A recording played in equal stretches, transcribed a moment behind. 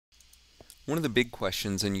One of the big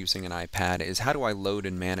questions in using an iPad is how do I load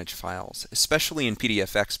and manage files, especially in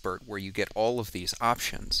PDF Expert where you get all of these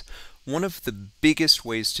options. One of the biggest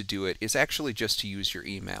ways to do it is actually just to use your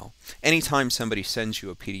email. Anytime somebody sends you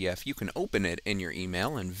a PDF, you can open it in your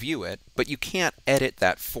email and view it, but you can't edit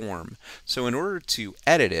that form. So in order to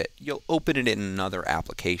edit it, you'll open it in another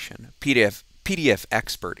application. PDF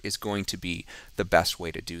Expert is going to be the best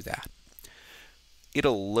way to do that.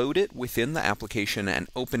 It'll load it within the application and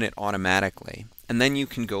open it automatically, and then you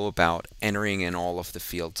can go about entering in all of the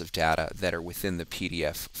fields of data that are within the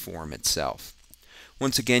PDF form itself.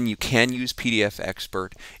 Once again, you can use PDF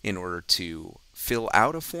Expert in order to fill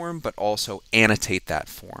out a form, but also annotate that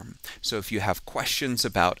form. So if you have questions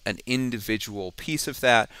about an individual piece of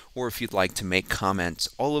that, or if you'd like to make comments,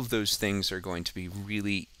 all of those things are going to be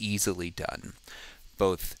really easily done.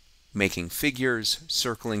 Both making figures,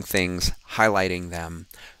 circling things, highlighting them.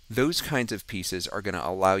 Those kinds of pieces are going to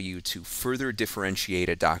allow you to further differentiate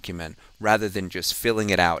a document rather than just filling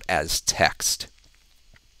it out as text.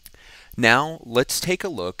 Now let's take a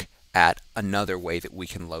look at another way that we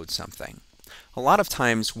can load something. A lot of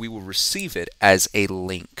times we will receive it as a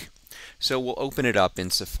link. So we'll open it up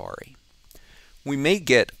in Safari. We may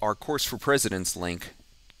get our Course for Presidents link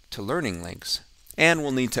to Learning Links, and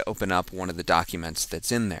we'll need to open up one of the documents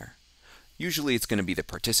that's in there. Usually it's going to be the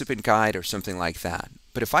participant guide or something like that.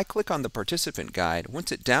 But if I click on the participant guide,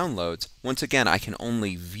 once it downloads, once again I can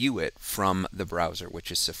only view it from the browser,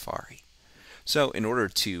 which is Safari. So in order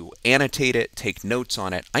to annotate it, take notes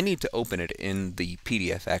on it, I need to open it in the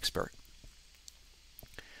PDF Expert.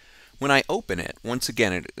 When I open it, once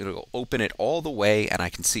again it'll open it all the way and I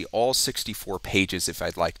can see all 64 pages if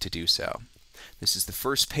I'd like to do so. This is the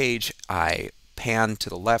first page. I pan to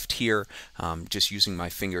the left here, just using my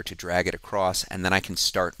finger to drag it across, and then I can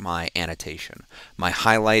start my annotation, my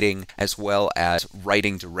highlighting, as well as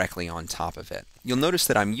writing directly on top of it. You'll notice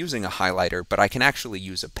that I'm using a highlighter, but I can actually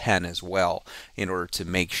use a pen as well in order to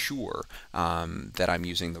make sure that I'm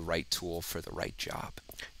using the right tool for the right job.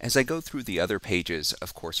 As I go through the other pages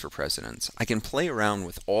of Course for Presidents, I can play around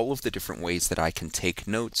with all of the different ways that I can take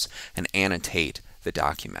notes and annotate the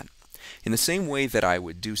document. In the same way that I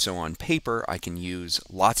would do so on paper, I can use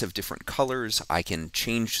lots of different colors, I can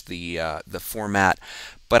change the format,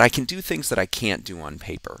 but I can do things that I can't do on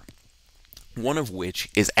paper. One of which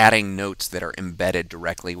is adding notes that are embedded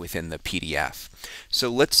directly within the PDF. So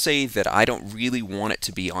let's say that I don't really want it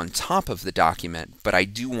to be on top of the document, but I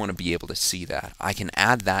do want to be able to see that. I can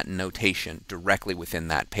add that notation directly within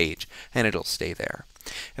that page, and it'll stay there.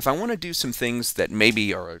 If I want to do some things that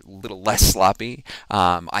maybe are a little less sloppy,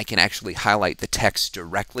 I can actually highlight the text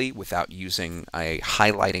directly without using a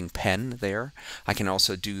highlighting pen there. I can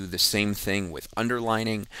also do the same thing with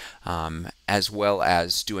underlining, as well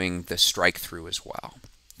as doing the strike through as well.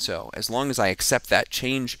 So as long as I accept that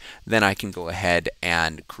change, then I can go ahead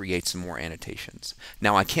and create some more annotations.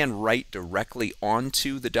 Now I can write directly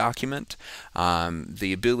onto the document.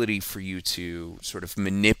 The ability for you to sort of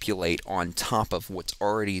manipulate on top of what's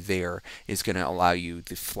already there is going to allow you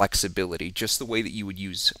the flexibility, just the way that you would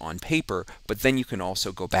use on paper, but then you can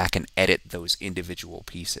also go back and edit those individual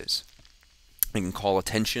pieces. I can call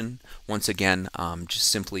attention, once again, just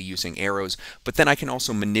simply using arrows, but then I can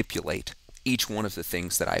also manipulate each one of the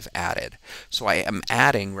things that I've added. So I am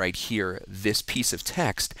adding right here this piece of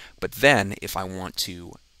text, but then if I want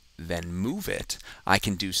to then move it, I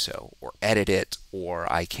can do so, or edit it,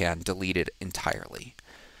 or I can delete it entirely.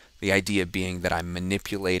 The idea being that I'm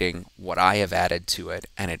manipulating what I have added to it,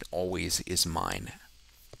 and it always is mine.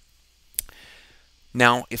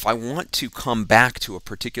 Now, if I want to come back to a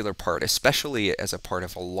particular part, especially as a part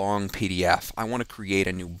of a long PDF, I want to create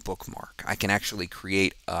a new bookmark. I can actually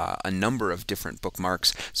create a number of different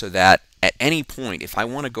bookmarks so that at any point, if I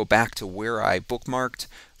want to go back to where I bookmarked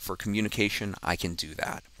for communication, I can do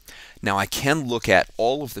that. Now, I can look at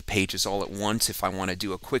all of the pages all at once if I want to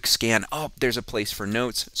do a quick scan. Oh, there's a place for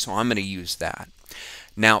notes, so I'm going to use that.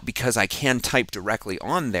 Now, because I can type directly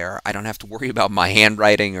on there, I don't have to worry about my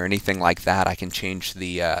handwriting or anything like that. I can change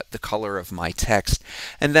the color of my text,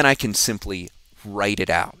 and then I can simply write it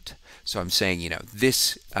out. So I'm saying, you know,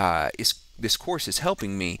 this course is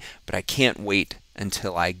helping me, but I can't wait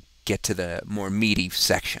until I get to the more meaty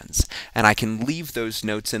sections. And I can leave those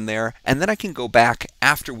notes in there, and then I can go back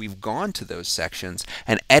after we've gone to those sections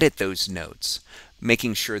and edit those notes,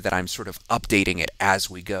 making sure that I'm sort of updating it as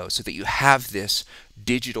we go so that you have this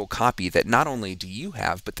digital copy that not only do you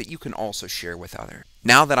have, but that you can also share with others.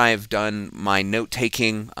 Now that I have done my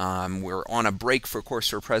note-taking, we're on a break for Course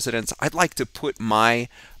for Presidents, I'd like to put my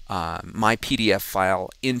PDF file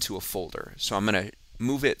into a folder. So I'm going to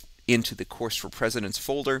move it into the Course for Presidents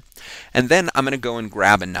folder, and then I'm going to go and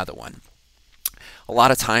grab another one. A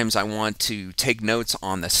lot of times I want to take notes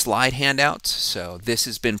on the slide handouts, so this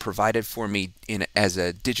has been provided for me as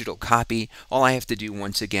a digital copy. All I have to do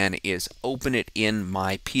once again is open it in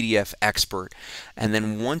my PDF Expert, and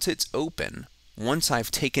then once it's open, once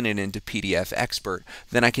I've taken it into PDF Expert,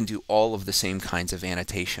 then I can do all of the same kinds of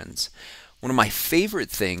annotations. One of my favorite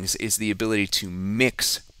things is the ability to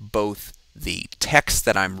mix both the text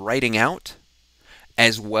that I'm writing out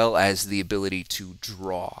as well as the ability to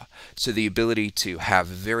draw. So the ability to have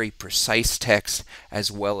very precise text as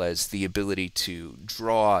well as the ability to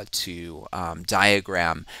draw, to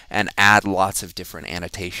diagram, and add lots of different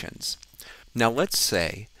annotations. Now let's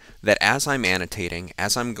say that as I'm annotating,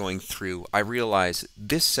 as I'm going through, I realize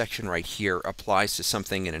this section right here applies to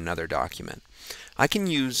something in another document. I can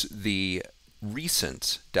use the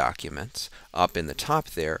recent documents up in the top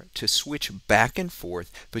there to switch back and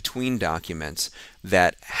forth between documents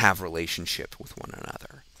that have relationship with one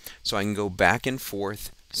another. So I can go back and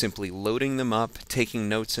forth, simply loading them up, taking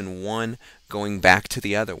notes in one, going back to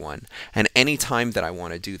the other one, and any time that I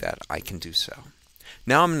want to do that, I can do so.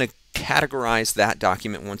 Now I'm going to categorize that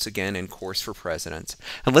document once again in Course for Presidents,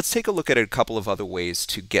 and let's take a look at a couple of other ways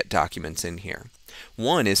to get documents in here.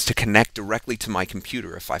 One is to connect directly to my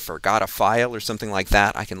computer. If I forgot a file or something like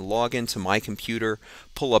that, I can log into my computer,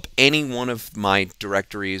 pull up any one of my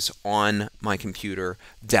directories on my computer,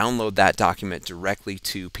 download that document directly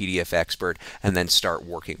to PDF Expert, and then start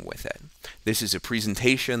working with it. This is a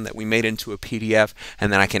presentation that we made into a PDF,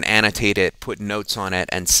 and then I can annotate it, put notes on it,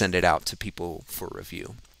 and send it out to people for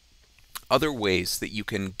review. Other ways that you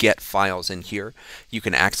can get files in here, you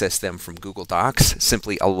can access them from Google Docs.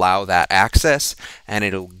 Simply allow that access and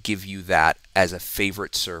it'll give you that as a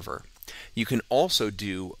favorite server. You can also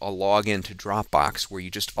do a login to Dropbox where you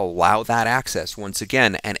just allow that access once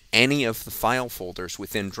again, and any of the file folders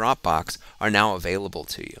within Dropbox are now available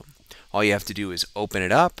to you. All you have to do is open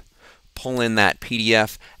it up, pull in that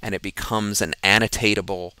PDF, and it becomes an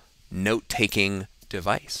annotatable note-taking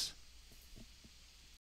device.